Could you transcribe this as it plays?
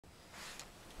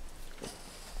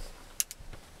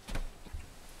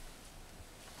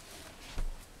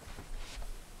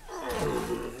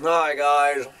Alright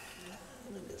guys,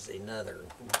 it is another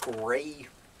gray,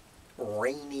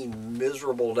 rainy,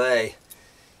 miserable day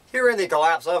here in the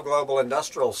collapse of global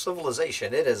industrial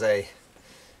civilization. It is a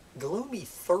gloomy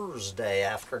Thursday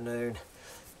afternoon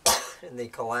in the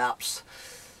collapse.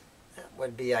 That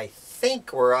would be, I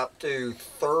think we're up to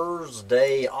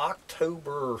Thursday,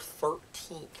 October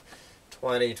 13th,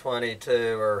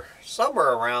 2022, or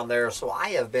somewhere around there. So I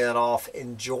have been off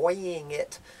enjoying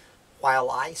it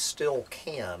while I still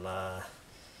can,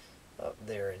 up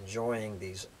there enjoying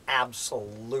these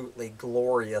absolutely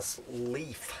glorious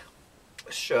leaf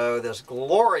show, this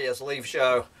glorious leaf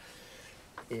show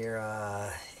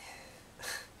here,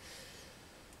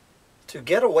 to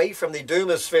get away from the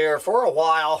doomosphere for a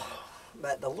while.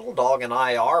 But the little dog and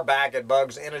I are back at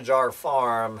Bugs in a Jar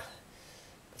Farm.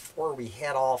 Before we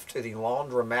head off to the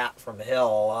laundromat from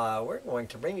hell, we're going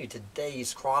to bring you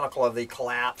today's Chronicle of the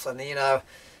Collapse. And you know,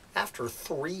 after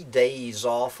 3 days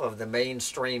off of the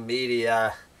mainstream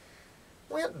media,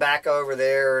 went back over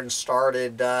there and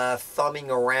started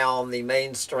thumbing around the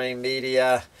mainstream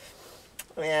media.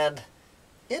 And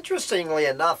interestingly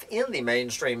enough, in the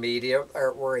mainstream media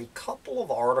there were a couple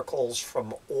of articles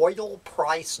from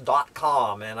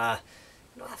oilprice.com. And I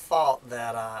thought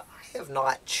that I have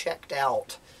not checked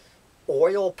out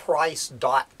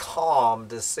oilprice.com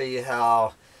to see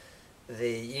how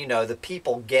the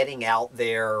people getting out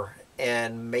there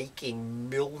and making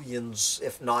millions,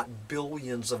 if not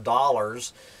billions of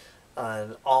dollars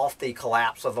off the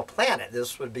collapse of a planet.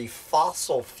 This would be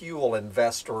fossil fuel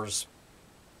investors,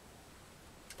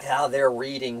 how they're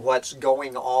reading what's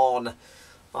going on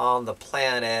the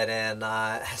planet. And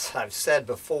as I've said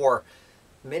before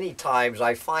many times,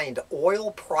 I find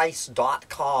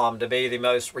oilprice.com to be the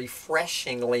most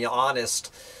refreshingly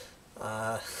honest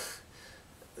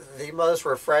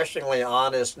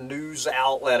news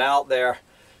outlet out there,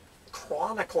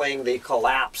 chronicling the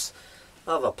collapse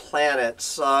of a planet.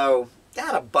 So,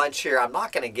 got a bunch here. I'm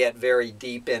not going to get very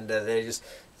deep into these.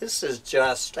 This is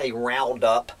just a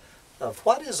roundup of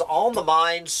what is on the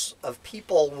minds of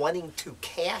people wanting to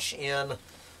cash in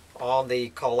on the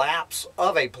collapse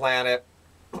of a planet.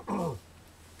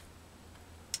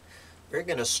 We're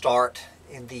going to start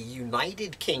in the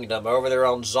United Kingdom over there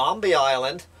on Zombie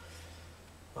Island.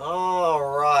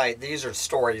 Alright, these are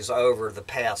stories over the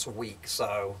past week,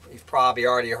 so you've probably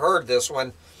already heard this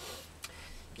one.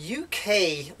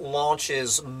 UK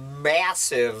launches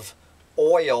massive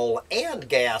oil and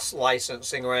gas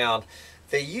licensing round.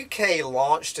 The UK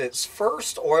launched its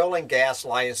first oil and gas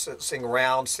licensing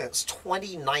round since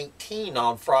 2019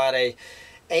 on Friday,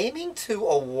 aiming to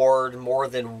award more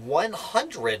than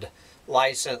 100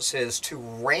 licenses to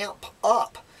ramp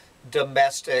up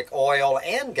domestic oil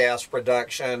and gas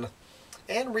production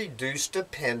and reduce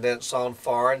dependence on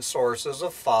foreign sources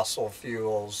of fossil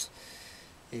fuels.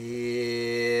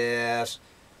 Yes.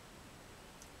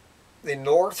 The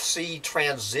North Sea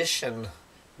Transition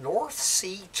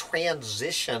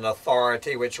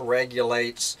Authority, which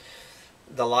regulates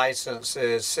the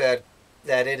licenses, said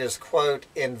that it is, quote,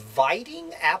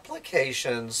 inviting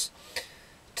applications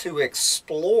to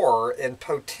explore and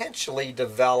potentially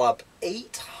develop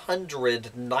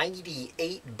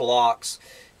 898 blocks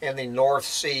in the North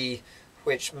Sea,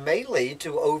 which may lead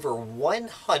to over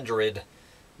 100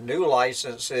 new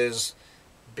licenses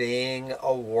being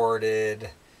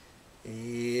awarded.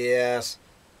 Yes.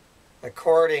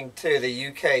 According to the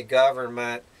UK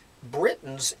government,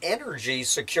 Britain's energy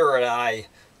security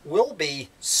will be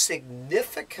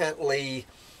significantly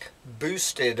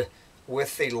boosted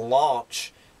with the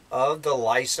launch of the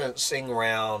licensing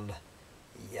round.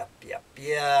 Yep.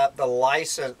 The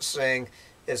licensing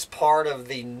is part of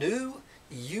the new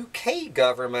UK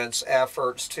government's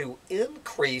efforts to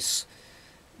increase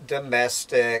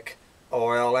domestic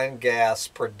oil and gas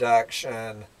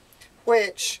production,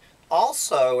 which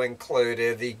also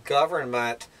included the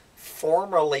government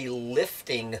formally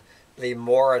lifting the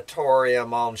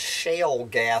moratorium on shale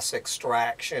gas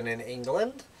extraction in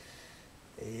England.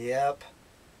 Yep.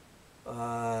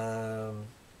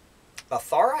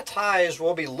 Authorities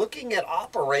will be looking at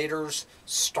operators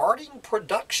starting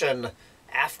production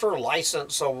after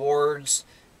license awards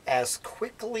as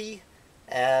quickly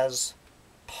as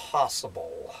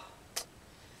possible.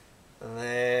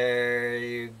 There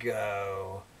you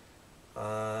go.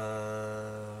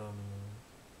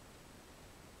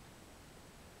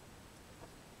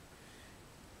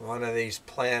 One of these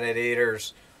planet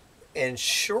eaters.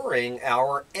 Ensuring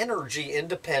our energy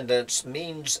independence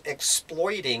means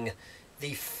exploiting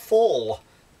the full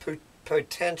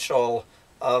potential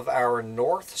of our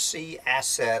North Sea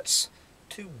assets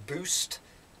to boost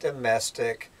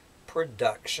domestic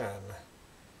production.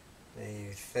 Do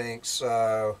you think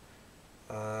so?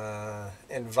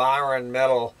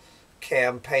 Environmental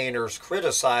campaigners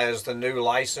criticized the new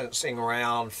licensing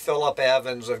round. Philip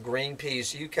Evans of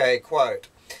Greenpeace UK, quote,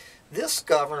 "This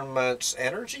government's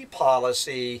energy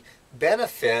policy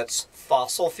benefits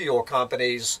fossil fuel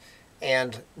companies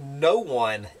and no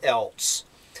one else.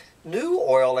 New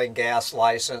oil and gas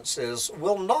licenses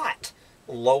will not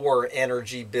lower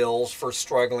energy bills for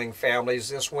struggling families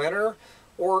this winter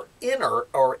or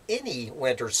any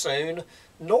winter soon,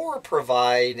 nor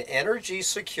provide energy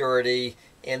security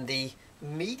in the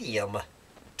medium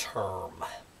term,"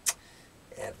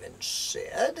 Evans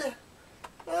said.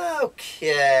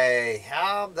 Okay,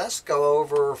 let's go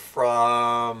over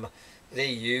from the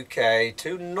UK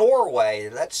to Norway.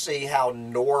 Let's see how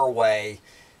Norway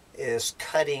is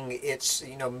cutting its,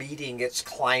 meeting its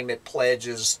climate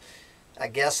pledges, I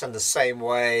guess in the same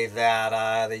way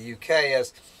that the UK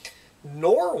is.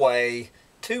 Norway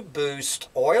to boost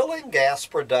oil and gas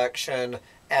production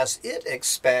as it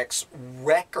expects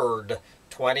record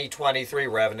 2023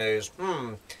 revenues.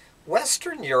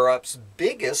 Western Europe's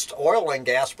biggest oil and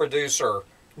gas producer,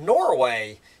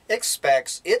 Norway,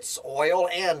 expects its oil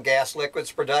and gas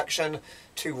liquids production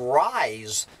to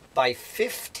rise by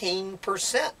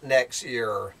 15% next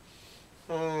year.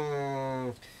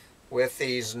 With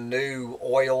these new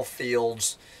oil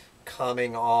fields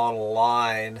coming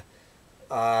online,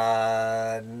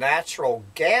 natural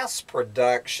gas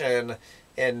production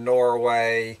in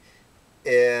Norway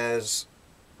is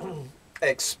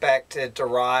expected to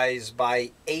rise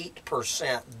by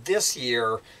 8% this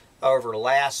year over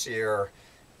last year,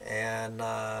 and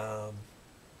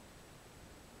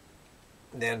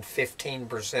then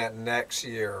 15% next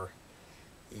year.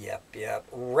 Yep.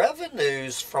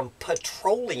 Revenues from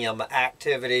petroleum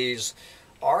activities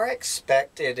are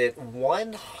expected at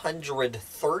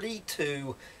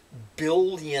 $132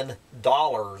 billion,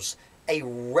 a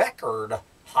record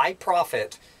high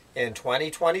profit in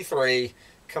 2023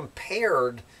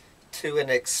 compared to an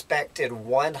expected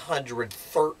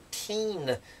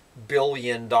 $113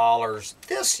 billion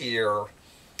this year,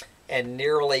 and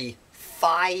nearly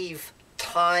 5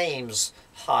 times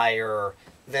higher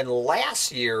than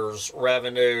last year's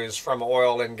revenues from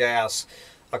oil and gas,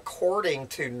 according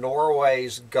to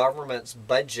Norway's government's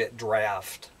budget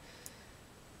draft.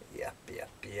 Yep.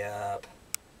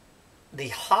 The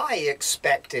high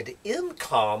expected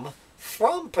income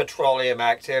from petroleum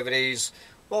activities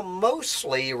will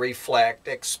mostly reflect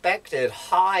expected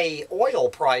high oil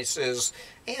prices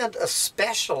and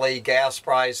especially gas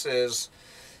prices.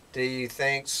 Do you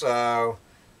think so?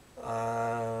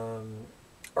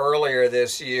 Earlier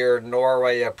this year,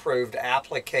 Norway approved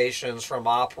applications from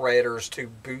operators to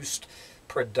boost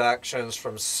productions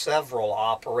from several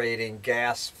operating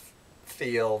gas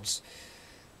fields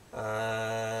in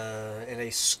a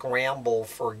scramble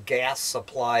for gas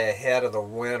supply ahead of the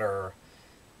winter.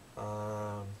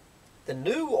 The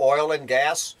new oil and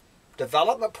gas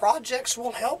development projects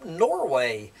will help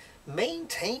Norway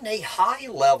maintain a high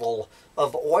level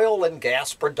of oil and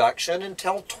gas production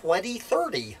until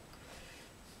 2030.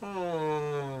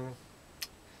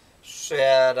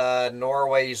 Said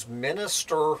Norway's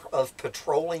Minister of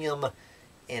Petroleum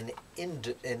and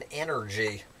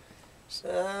Energy.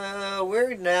 So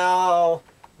we're now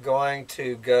going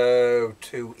to go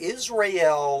to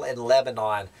Israel and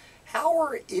Lebanon. How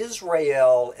are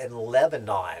Israel and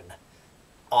Lebanon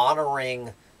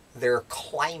honoring their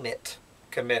climate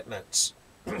commitments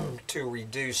to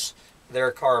reduce their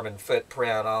carbon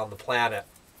footprint on the planet?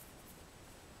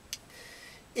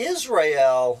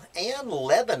 Israel and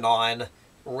Lebanon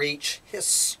reach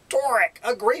historic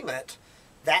agreement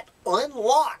that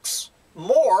unlocks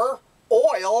more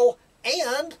oil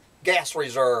and gas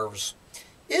reserves.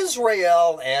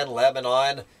 Israel and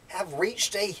Lebanon have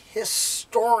reached a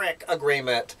historic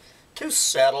agreement to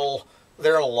settle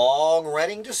their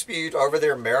long-running dispute over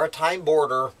their maritime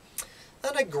border,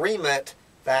 an agreement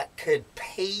that could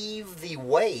pave the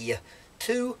way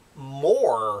to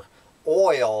more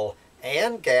oil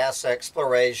and gas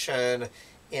exploration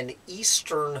in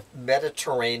eastern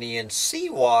Mediterranean sea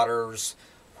waters,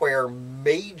 where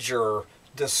major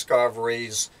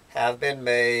discoveries have been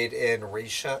made in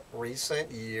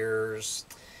recent years.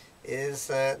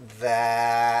 Isn't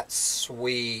that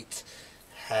sweet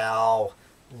how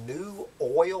new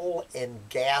oil and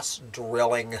gas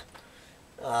drilling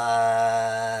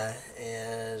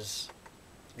is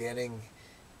getting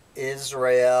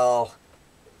Israel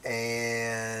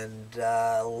and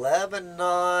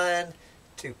Lebanon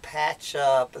to patch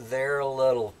up their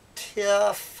little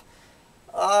tiff.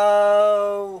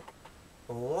 Oh,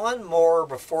 one more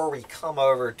before we come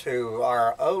over to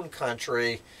our own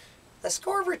country. Let's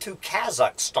go over to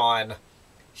Kazakhstan.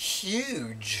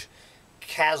 Huge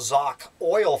Kazakh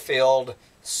oil field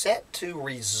set to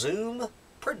resume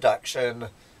production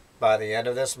by the end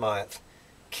of this month.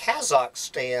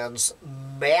 Kazakhstan's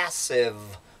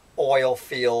massive oil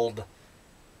field.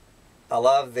 I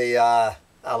love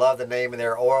the name of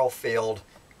their oil field,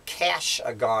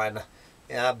 Kashagan.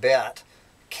 Yeah, I bet.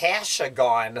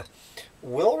 Kashagan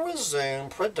will resume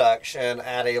production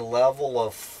at a level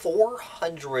of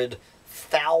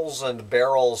 400,000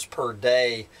 barrels per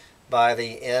day by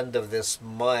the end of this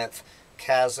month.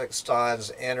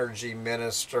 Kazakhstan's energy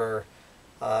minister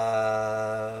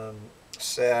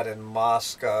said in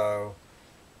Moscow.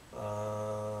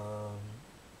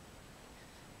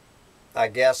 I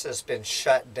guess it's been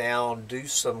shut down due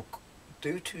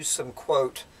to some,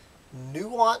 quote,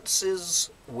 nuances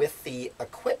with the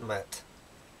equipment.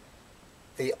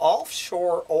 The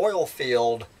offshore oil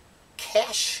field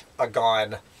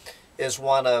Kashagan is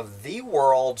one of the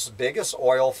world's biggest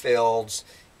oil fields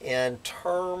in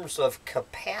terms of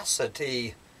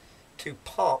capacity to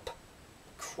pump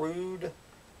crude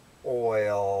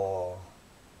oil.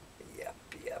 Yep.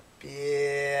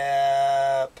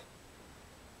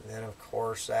 And then, of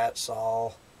course, that's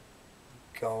all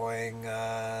going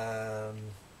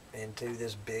into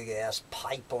this big-ass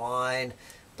pipeline.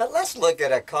 But let's look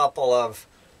at a couple of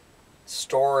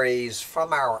stories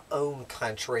from our own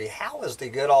country. How is the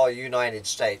good old United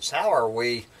States? How are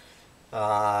we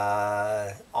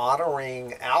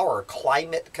honoring our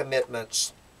climate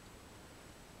commitments?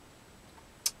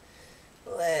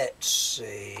 Let's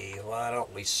see. Why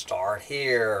don't we start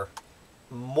here?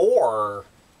 More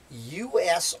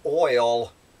U.S.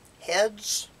 oil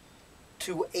heads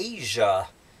to Asia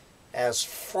as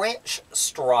French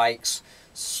strikes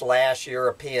slash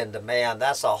European demand.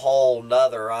 That's a whole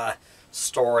nother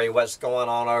story, what's going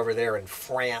on over there in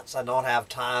France. I don't have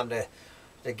time to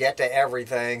get to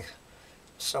everything.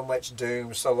 So much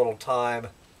doom, so little time.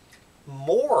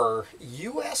 More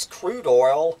U.S. crude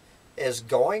oil is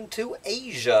going to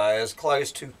Asia, as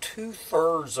close to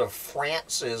 2/3 of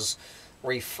France's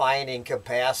refining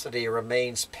capacity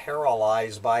remains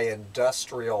paralyzed by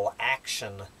industrial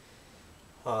action.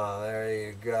 There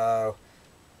you go.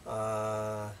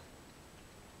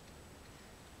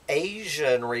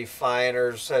 Asian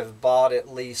refiners have bought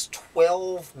at least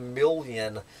 12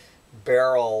 million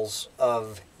barrels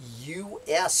of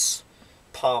U.S.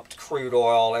 pumped crude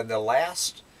oil in the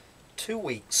last 2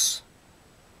 weeks.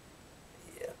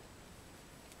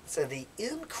 So the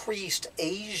increased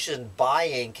Asian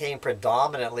buying came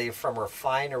predominantly from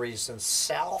refineries in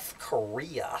South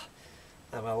Korea.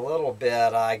 And a little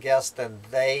bit, I guess, then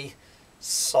they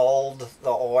sold the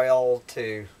oil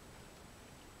to,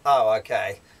 oh,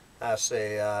 okay, I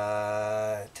see,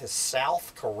 to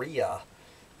South Korea.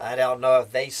 I don't know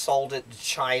if they sold it to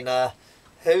China.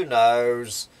 Who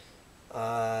knows?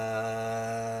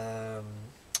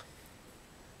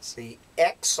 See,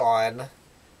 Exxon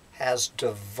has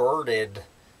diverted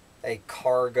a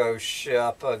cargo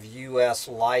ship of U.S.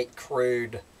 light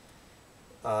crude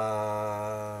to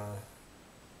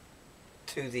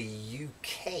the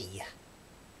UK.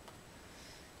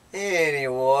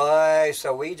 Anyway,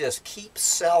 so we just keep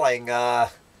selling our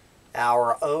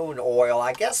own oil.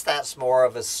 I guess that's more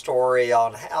of a story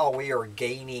on how we are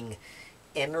gaining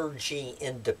energy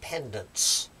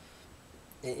independence,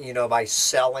 you know, by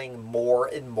selling more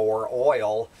and more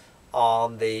oil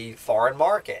on the foreign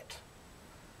market.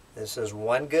 This is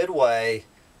one good way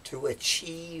to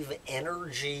achieve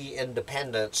energy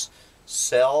independence.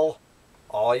 Sell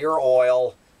all your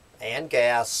oil and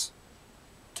gas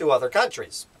to other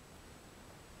countries.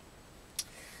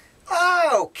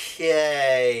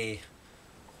 Okay.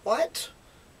 What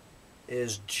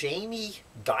is Jamie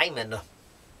Dimon?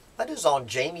 What is on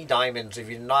Jamie Dimon's? If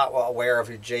you're not aware of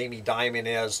who Jamie Dimon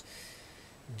is,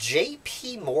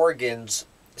 J.P. Morgan's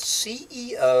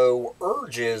CEO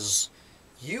urges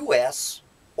U.S.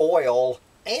 oil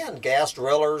and gas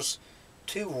drillers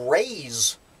to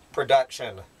raise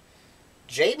production.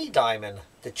 Jamie Dimon,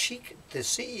 the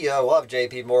CEO of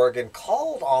J.P. Morgan,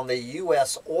 called on the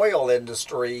U.S. oil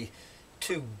industry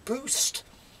to boost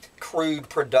crude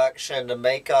production to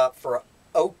make up for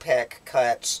OPEC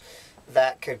cuts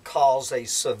that could cause a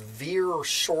severe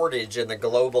shortage in the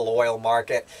global oil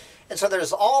market. And so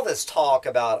there's all this talk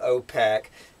about OPEC,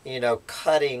 you know,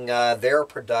 cutting their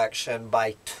production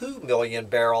by 2 million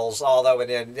barrels, although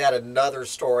in yet another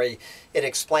story, it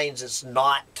explains it's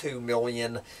not 2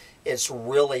 million, it's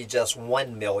really just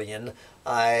 1 million.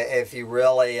 if you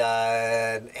really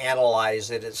analyze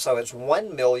it. So it's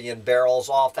 1 million barrels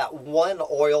off. That one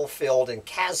oil field in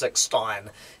Kazakhstan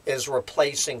is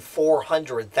replacing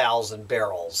 400,000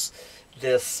 barrels.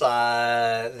 This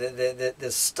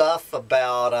this stuff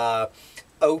about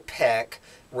OPEC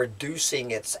reducing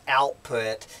its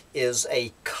output is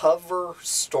a cover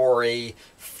story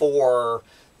for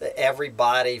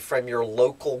everybody from your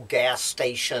local gas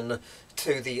station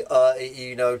to the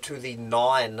to the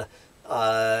non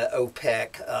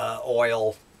OPEC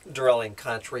oil drilling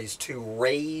countries to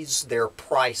raise their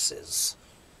prices.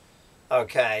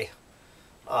 Okay.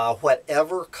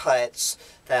 Whatever cuts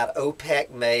that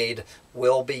OPEC made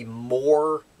will be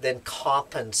more than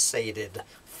compensated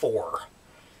for.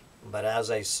 But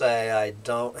as I say, I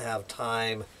don't have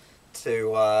time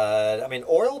to, I mean,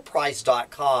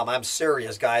 oilprice.com, I'm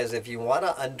serious, guys, if you want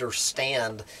to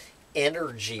understand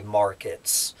energy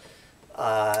markets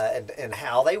and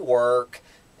how they work,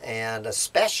 and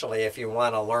especially if you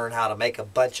want to learn how to make a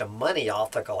bunch of money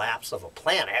off the collapse of a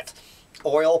planet,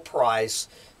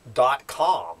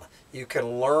 oilprice.com. You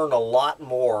can learn a lot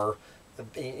more,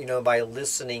 you know, by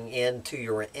listening in to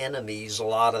your enemies a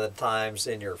lot of the times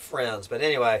than your friends. But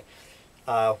anyway,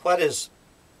 what is,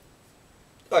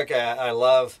 okay, I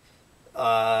love,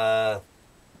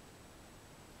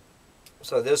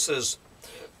 so this is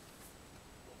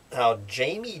how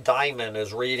Jamie Dimon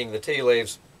is reading the tea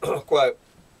leaves. Quote,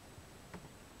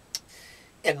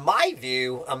 in my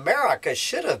view, America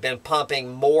should have been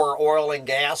pumping more oil and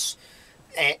gas,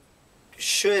 and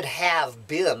should have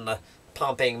been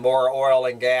pumping more oil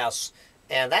and gas,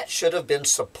 and that should have been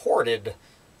supported.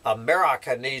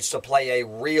 America needs to play a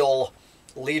real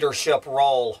leadership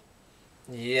role.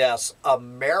 Yes,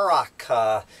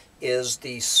 America is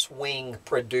the swing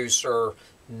producer,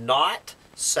 not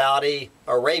Saudi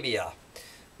Arabia.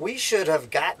 We should have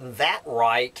gotten that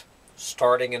right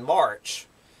starting in March.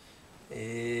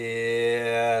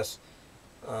 Yes.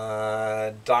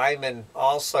 Diamond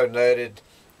also noted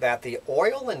that the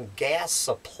oil and gas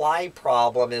supply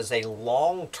problem is a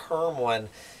long-term one,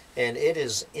 and it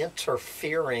is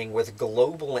interfering with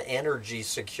global energy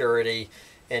security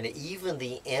and even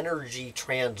the energy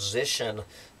transition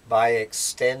by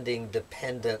extending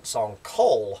dependence on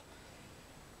coal.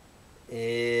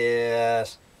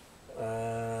 Yes.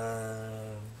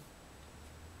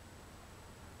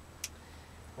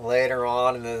 Later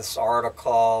on in this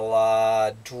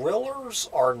article, drillers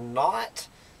are not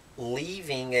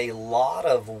leaving a lot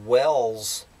of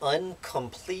wells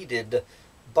uncompleted,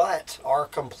 but are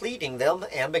completing them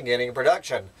and beginning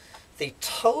production. The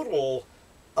total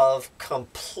of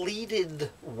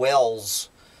completed wells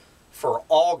for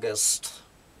August,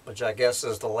 which I guess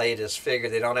is the latest figure,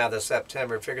 they don't have the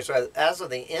September figure, so as of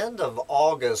the end of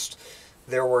August,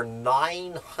 there were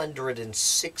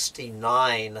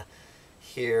 969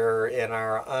 here in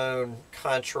our own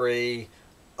country,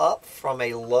 up from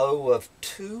a low of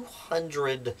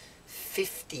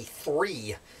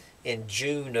 253 in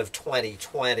June of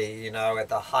 2020, you know, at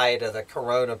the height of the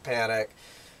corona panic.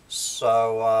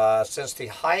 So since the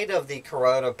height of the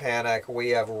corona panic, we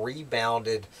have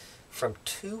rebounded from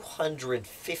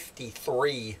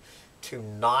 253 to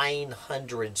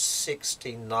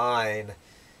 969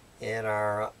 in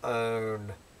our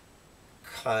own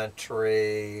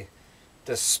country.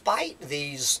 Despite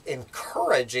these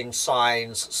encouraging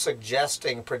signs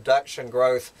suggesting production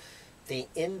growth, the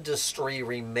industry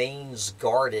remains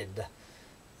guarded.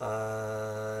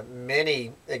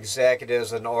 Many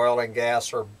executives in oil and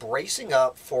gas are bracing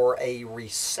up for a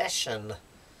recession.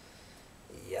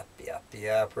 Yep.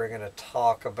 We're going to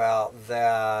talk about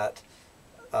that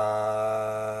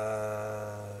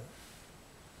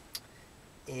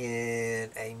in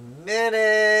a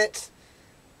minute.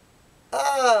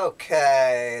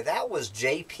 Okay, that was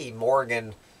J.P.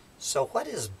 Morgan. So what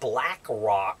is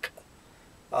BlackRock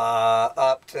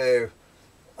up to?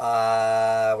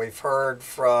 We've heard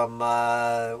from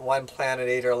one Planet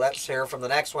Eater. Let's hear from the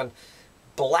next one.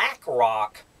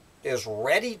 BlackRock is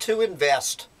ready to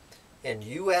invest in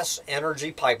U.S.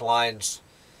 energy pipelines.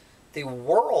 The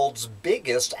world's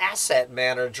biggest asset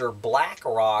manager,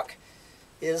 BlackRock,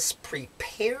 is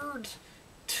prepared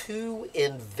to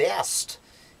invest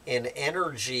in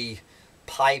energy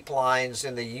pipelines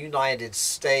in the United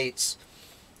States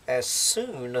as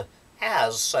soon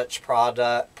as such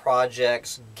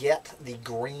projects get the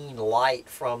green light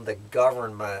from the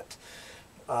government.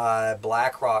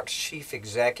 BlackRock's chief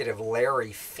executive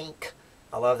Larry Fink,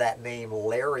 I love that name,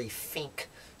 Larry Fink,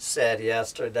 said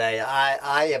yesterday,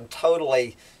 I am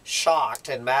totally shocked,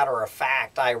 and matter of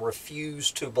fact, I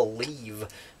refuse to believe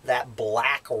that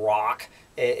BlackRock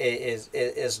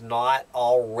is not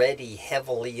already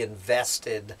heavily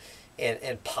invested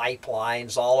in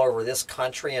pipelines all over this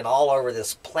country and all over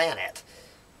this planet.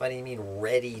 What do you mean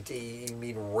ready? You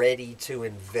mean ready to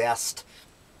invest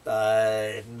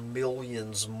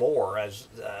millions more? As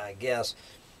I guess.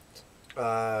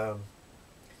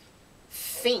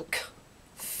 Fink,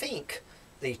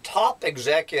 the top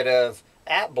executive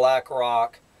at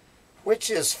BlackRock, which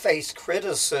has faced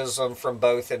criticism from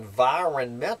both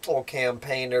environmental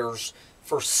campaigners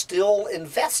for still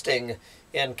investing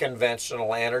in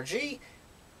conventional energy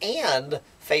and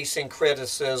facing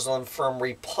criticism from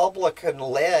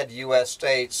Republican-led U.S.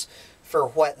 states for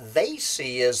what they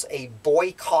see as a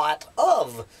boycott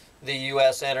of the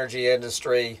U.S. energy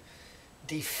industry,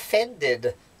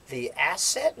 defended the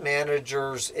asset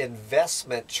manager's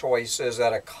investment choices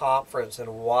at a conference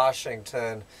in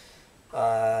Washington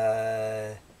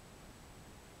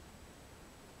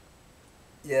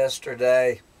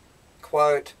yesterday.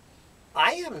 Quote,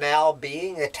 "I am now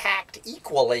being attacked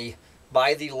equally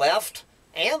by the left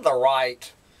and the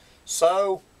right,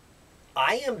 so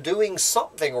I am doing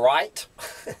something right."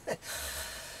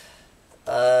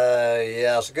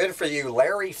 Yes, good for you.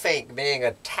 Larry Fink being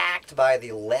attacked by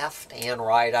the left and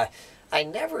right. I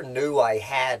never knew I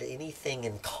had anything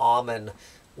in common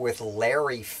with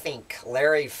Larry Fink.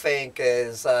 Larry Fink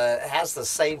has the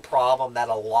same problem that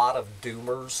a lot of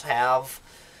doomers have,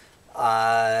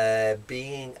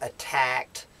 being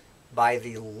attacked by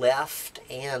the left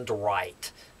and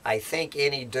right. I think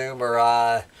any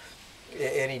doomer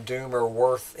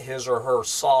worth his or her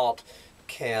salt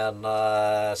can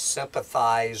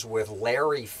sympathize with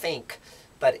Larry Fink.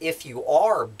 But if you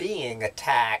are being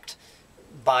attacked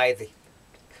by the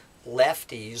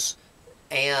lefties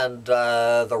and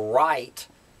the right,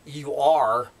 you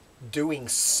are doing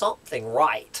something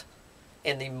right.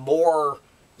 And the more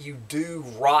you do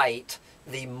right,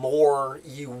 the more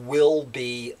you will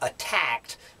be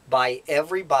attacked by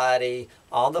everybody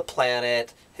on the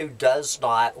planet who does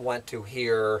not want to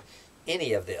hear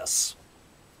any of this.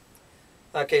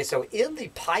 Okay, so in the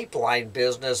pipeline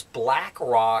business,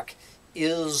 BlackRock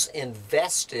is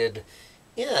invested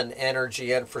in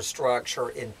energy infrastructure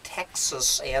in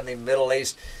Texas and the Middle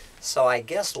East. So I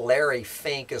guess Larry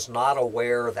Fink is not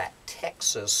aware that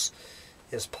Texas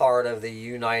is part of the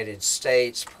United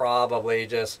States, probably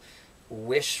just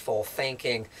wishful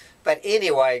thinking. But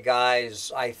anyway,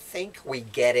 guys, I think we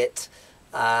get it,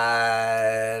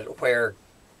 where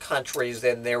countries,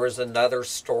 and there was another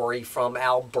story from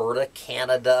Alberta,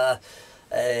 Canada,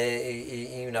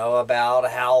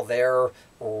 about how they're,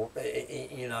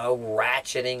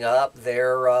 ratcheting up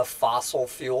their fossil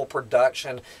fuel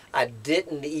production. I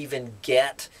didn't even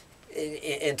get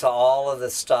into all of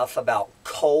the stuff about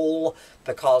coal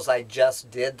because I just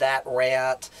did that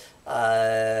rant.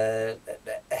 How,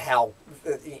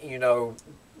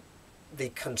 the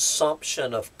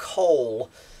consumption of coal,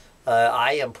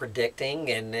 I am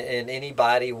predicting, and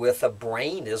anybody with a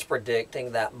brain is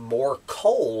predicting, that more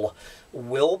coal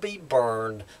will be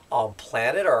burned on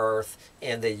planet Earth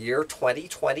in the year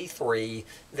 2023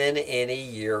 than any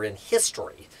year in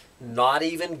history. Not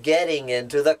even getting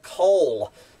into the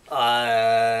coal.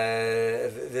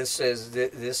 This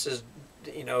is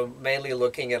mainly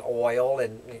looking at oil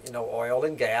and oil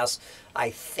and gas.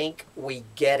 I think we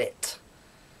get it.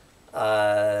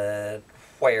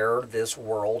 Where this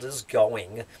world is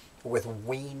going with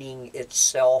weaning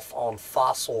itself on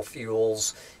fossil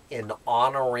fuels in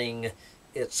honoring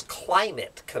its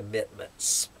climate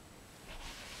commitments.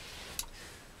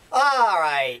 All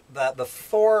right, but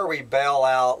before we bail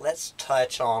out, let's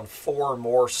touch on 4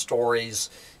 more stories.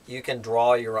 You can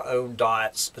draw your own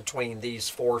dots between these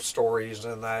 4 stories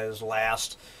and those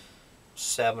last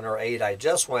 7 or 8 I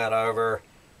just went over.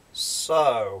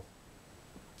 So,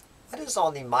 what is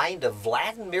on the mind of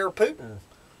Vladimir Putin?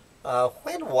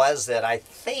 When was it? I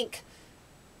think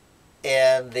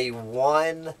in the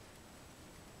one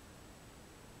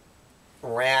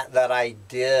rant that I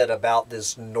did about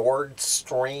this Nord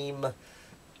Stream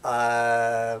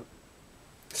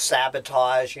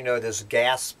sabotage, this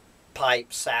gas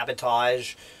pipe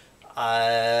sabotage.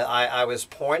 I was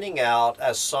pointing out,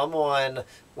 as someone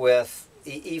with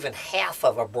even half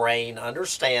of a brain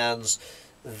understands,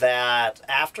 that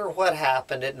after what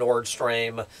happened at Nord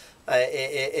Stream,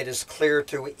 it is clear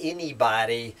to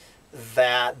anybody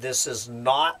that this is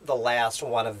not the last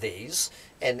one of these,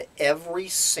 and every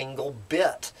single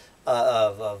bit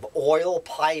of oil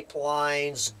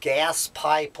pipelines, gas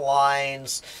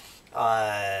pipelines,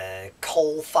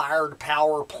 coal-fired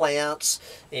power plants,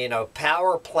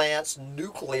 power plants,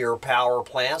 nuclear power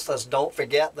plants. Let's don't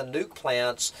forget the nuke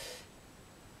plants.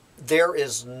 there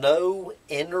is no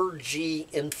energy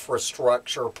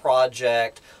infrastructure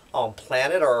project on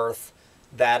planet Earth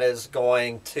that is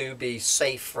going to be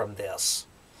safe from this.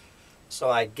 So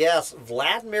I guess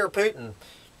Vladimir Putin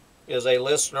is a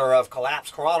listener of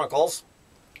Collapse Chronicles.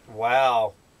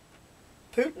 Wow.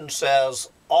 Putin says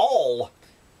all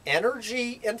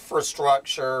energy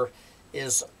infrastructure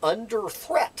is under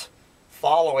threat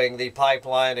following the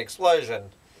pipeline explosion.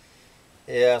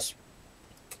 Yes.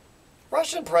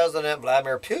 Russian President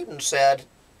Vladimir Putin said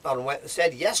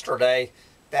yesterday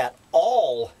that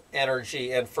all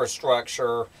energy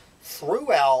infrastructure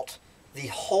throughout the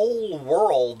whole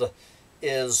world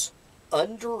is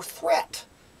under threat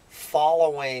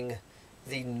following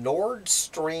the Nord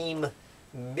Stream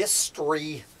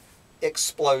mystery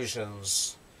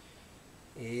explosions.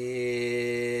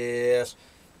 Yes,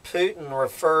 Putin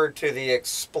referred to the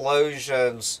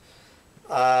explosions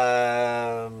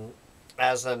as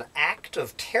an act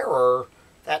of terror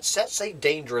that sets a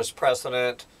dangerous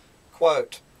precedent.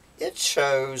 Quote, it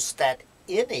shows that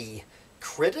any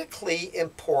critically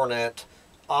important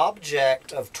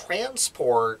object of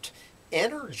transport,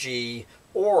 energy,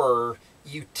 or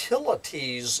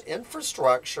utilities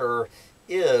infrastructure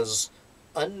is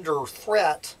under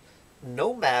threat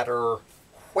no matter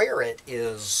where it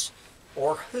is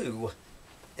or who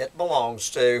it belongs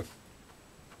to.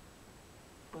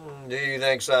 Do you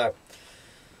think so?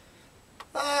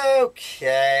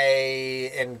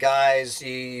 Okay, and guys,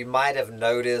 you might have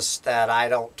noticed that I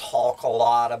don't talk a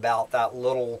lot about that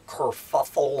little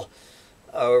kerfuffle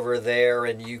over there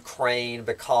in Ukraine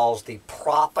because the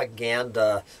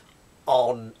propaganda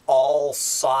on all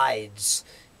sides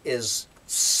is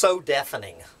so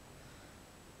deafening.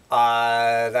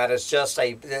 That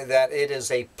it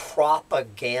is a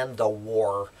propaganda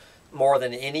war more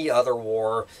than any other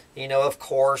war. You know, of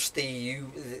course,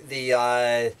 the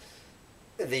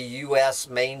U.S.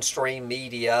 mainstream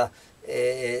media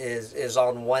is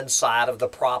on one side of the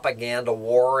propaganda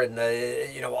war, and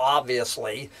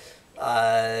obviously,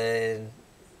 and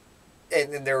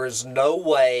there is no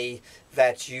way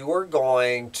that you are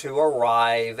going to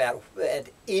arrive at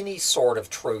any sort of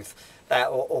truth that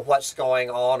what's going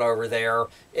on over there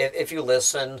if you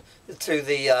listen to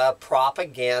the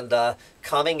propaganda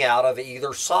coming out of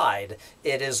either side.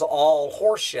 It is all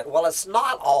horseshit. Well, it's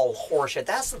not all horseshit.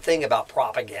 That's the thing about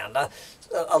propaganda.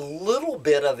 A little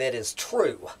bit of it is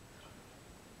true.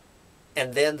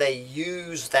 And then they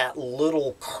use that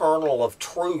little kernel of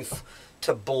truth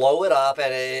to blow it up.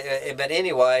 But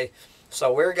anyway,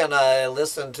 so we're going to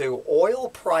listen to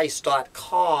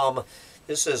oilprice.com.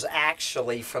 This is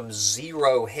actually from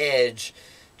Zero Hedge,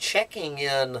 checking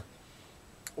in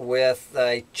with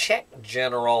a Czech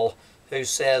general who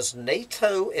says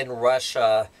NATO and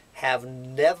Russia have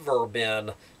never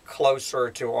been closer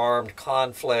to armed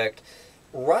conflict.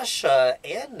 Russia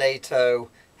and NATO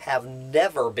have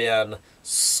never been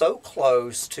so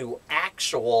close to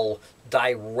actual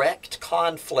direct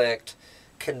conflict,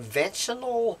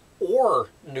 conventional or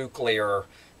nuclear,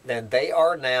 than they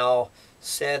are now,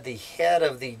 said the head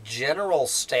of the general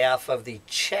staff of the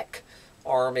Czech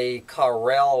army,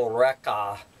 Karel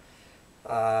Reka.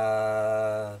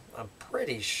 I'm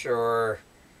pretty sure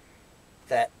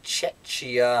that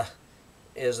Czechia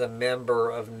is a member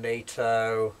of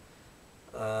NATO.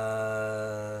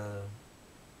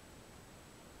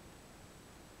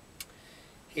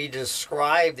 He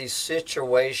described the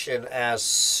situation as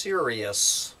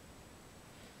serious,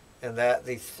 and that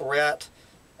the threat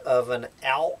of an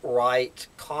outright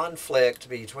conflict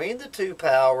between the two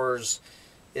powers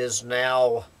is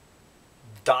now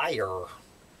dire.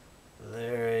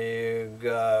 There you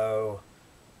go.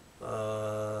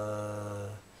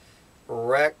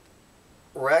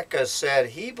 Reka said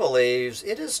he believes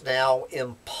it is now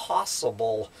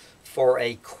impossible for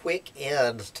a quick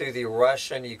end to the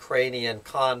Russian-Ukrainian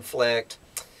conflict.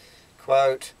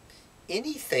 Quote,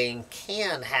 anything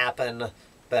can happen,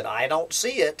 but I don't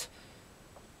see it.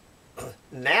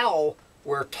 Now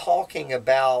we're talking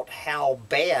about how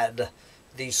bad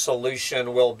the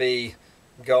solution will be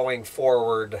going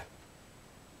forward.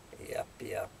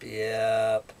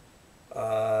 Yep.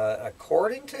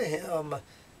 According to him,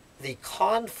 the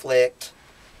conflict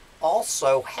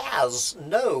also has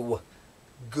no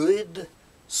good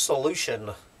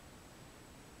solution.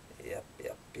 Yep.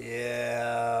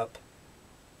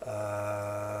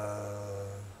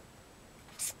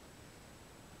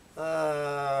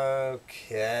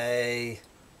 Okay.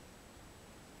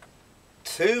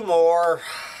 Two more.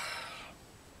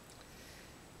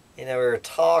 We were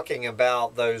talking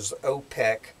about those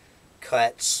OPEC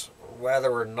cuts,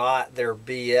 whether or not they're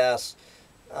BS.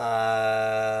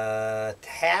 Has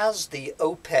the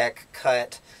OPEC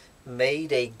cut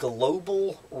made a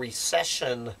global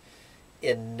recession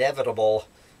inevitable?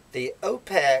 The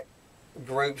OPEC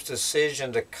group's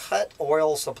decision to cut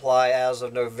oil supply as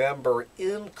of November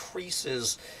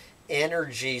increases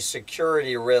energy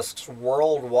security risks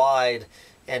worldwide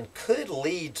and could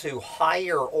lead to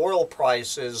higher oil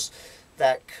prices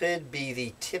that could be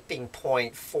the tipping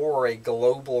point for a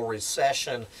global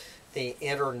recession, the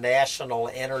International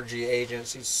Energy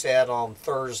Agency said on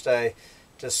Thursday,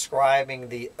 describing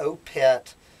the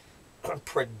OPEC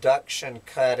production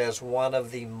cut as one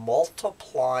of the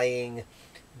multiplying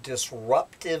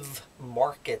disruptive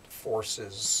market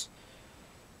forces.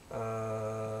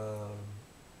 And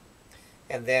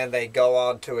then they go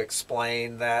on to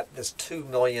explain that this 2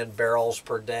 million barrels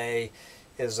per day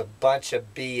is a bunch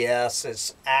of BS.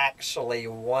 It's actually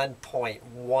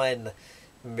 1.1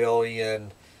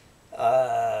 million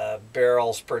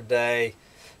barrels per day.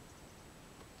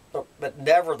 But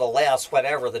nevertheless,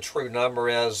 whatever the true number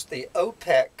is, the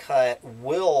OPEC cut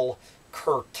will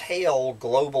curtail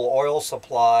global oil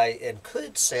supply and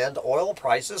could send oil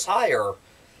prices higher,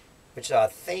 which I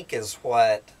think is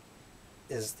what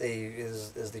is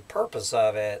the purpose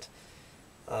of it.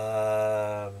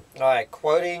 All right,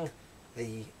 quoting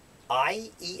the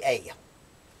IEA,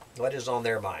 what is on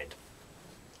their mind?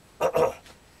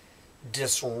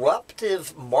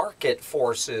 Disruptive market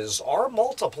forces are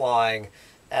multiplying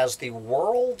as the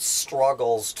world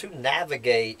struggles to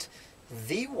navigate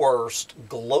the worst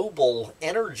global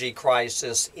energy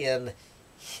crisis in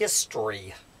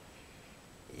history.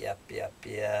 Yep.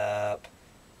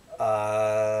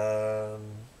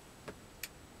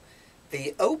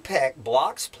 The OPEC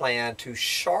bloc's plan to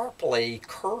sharply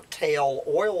curtail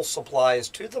oil supplies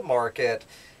to the market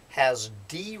has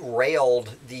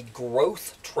derailed the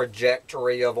growth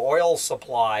trajectory of oil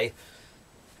supply.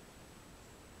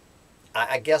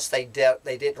 I guess they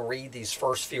didn't read these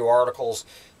first few articles.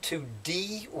 To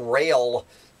derail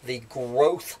the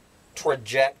growth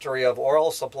trajectory of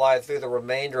oil supply through the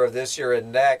remainder of this year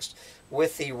and next,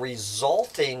 with the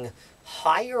resulting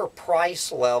higher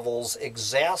price levels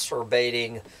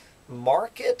exacerbating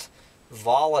market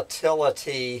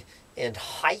volatility and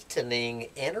heightening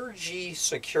energy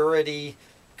security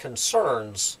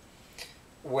concerns.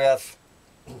 With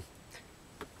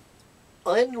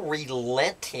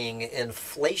unrelenting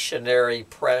inflationary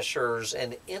pressures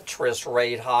and interest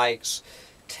rate hikes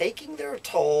taking their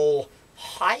toll,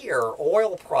 higher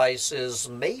oil prices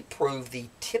may prove the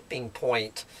tipping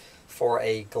point for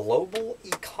a global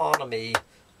economy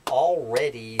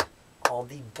already on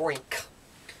the brink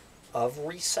of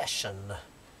recession.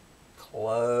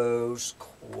 Close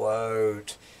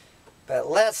quote. But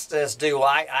let's just do,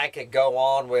 I could go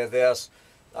on with this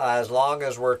as long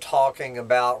as we're talking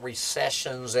about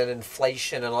recessions and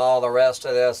inflation and all the rest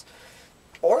of this.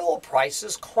 Oil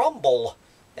prices crumble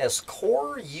as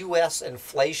core U.S.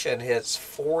 inflation hits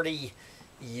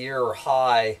 40-year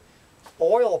high.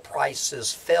 Oil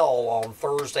prices fell on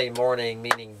Thursday morning,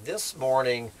 meaning this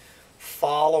morning,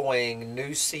 following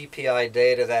new CPI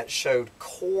data that showed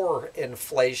core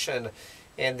inflation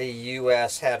in the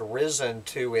U.S. had risen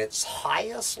to its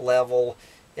highest level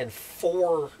in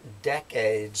 4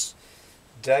 decades.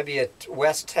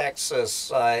 West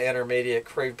Texas intermediate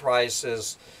crude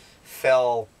prices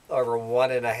fell over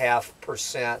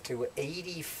 1.5% to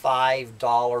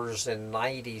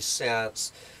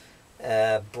 $85.90.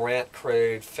 Brent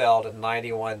crude fell to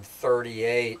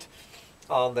 91.38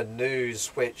 on the news,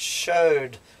 which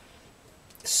showed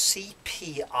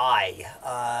CPI.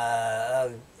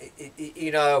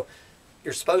 You know,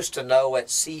 you're supposed to know what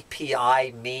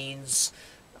CPI means.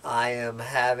 I am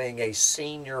having a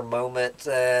senior moment.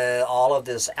 All of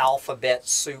this alphabet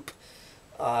soup.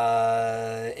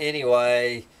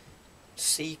 Anyway,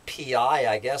 CPI,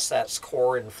 I guess that's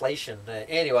core inflation.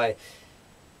 Anyway,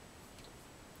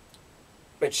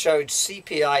 it showed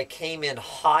CPI came in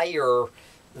higher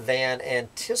than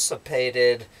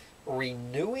anticipated,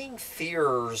 renewing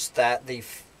fears that the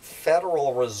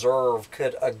Federal Reserve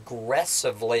could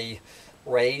aggressively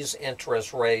raise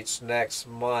interest rates next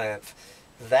month.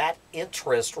 That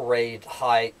interest rate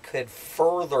hike could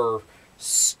further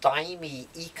stymie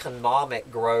economic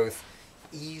growth,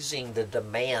 easing the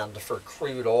demand for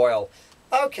crude oil.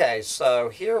 Okay, so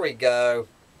here we go.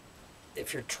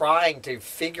 If you're trying to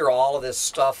figure all of this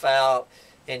stuff out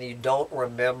and you don't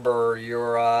remember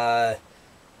your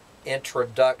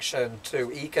introduction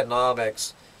to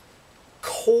economics,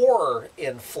 core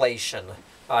inflation,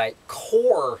 all right,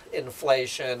 core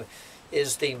inflation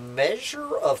is the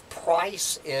measure of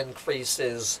price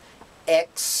increases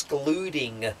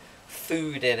excluding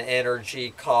food and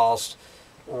energy costs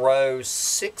rose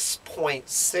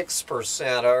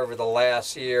 6.6% over the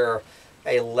last year,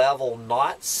 a level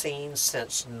not seen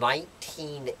since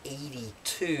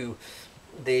 1982.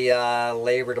 The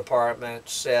Labor Department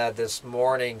said this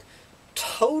morning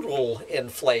total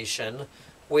inflation,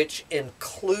 which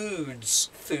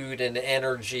includes food and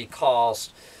energy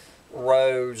costs,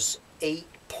 rose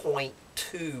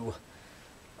 8.2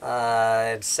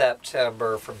 in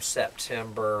September from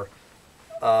September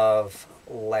of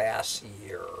last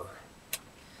year.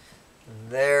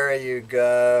 There you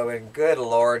go. And good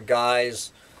Lord,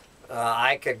 guys,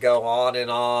 I could go on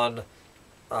and on.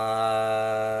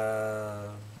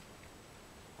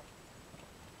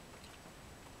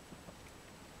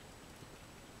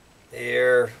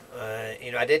 Here,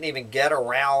 you know, I didn't even get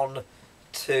around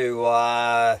to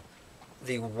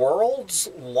the world's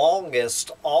longest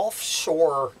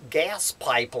offshore gas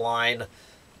pipeline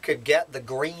could get the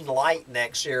green light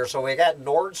next year. So we got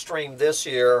Nord Stream this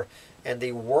year, and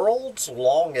the world's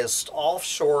longest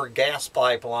offshore gas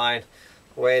pipeline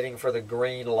waiting for the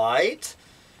green light.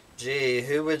 Gee,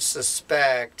 who would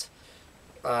suspect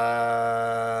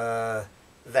that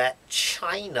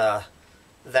China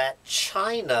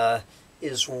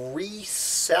is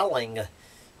reselling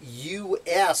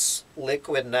U.S.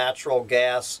 liquid natural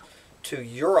gas to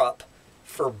Europe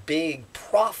for big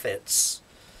profits?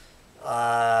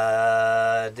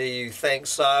 Do you think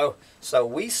so? So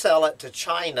we sell it to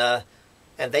China,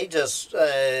 and they just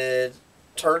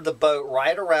turn the boat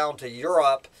right around to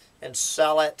Europe and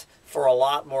sell it for a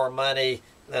lot more money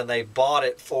than they bought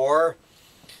it for.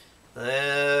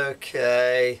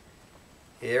 Okay,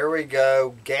 here we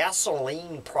go.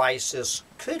 Gasoline prices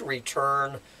could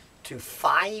return to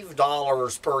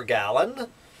 $5 per gallon.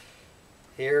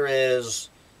 Here is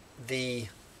the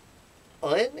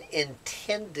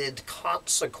unintended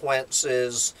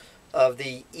consequences of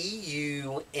the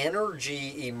EU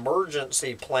Energy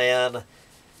Emergency Plan.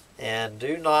 And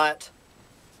do not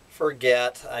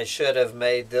forget, I should have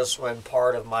made this one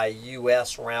part of my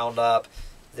U.S. roundup.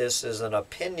 This is an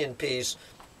opinion piece.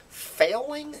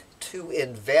 Failing to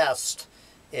invest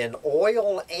in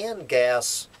oil and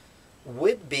gas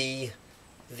would be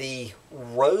the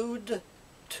road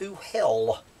to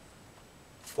hell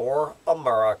for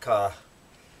America.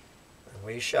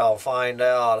 We shall find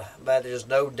out, but there's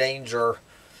no danger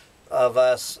of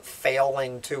us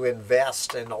failing to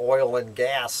invest in oil and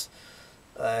gas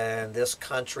in this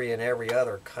country and every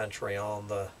other country on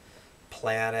the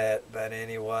planet. But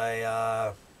anyway,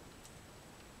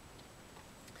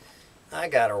 I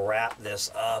gotta wrap this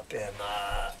up, and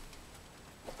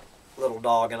little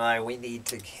dog and I, we need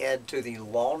to head to the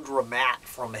laundromat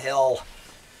from hell.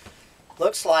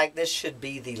 Looks like this should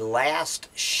be the last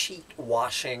sheet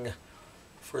washing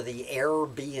for the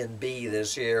Airbnb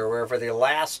this year, where for the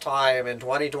last time in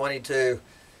 2022,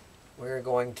 we're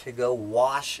going to go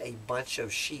wash a bunch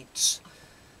of sheets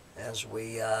as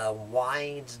we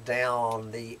wind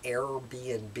down the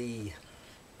Airbnb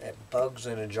at Bugs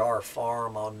in a Jar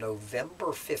Farm on November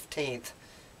 15th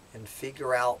and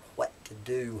figure out what to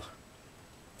do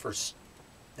for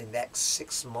the next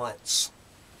 6 months.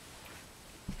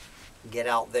 Get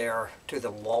out there to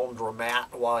the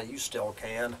laundromat while you still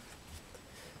can.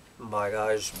 Bye,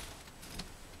 guys.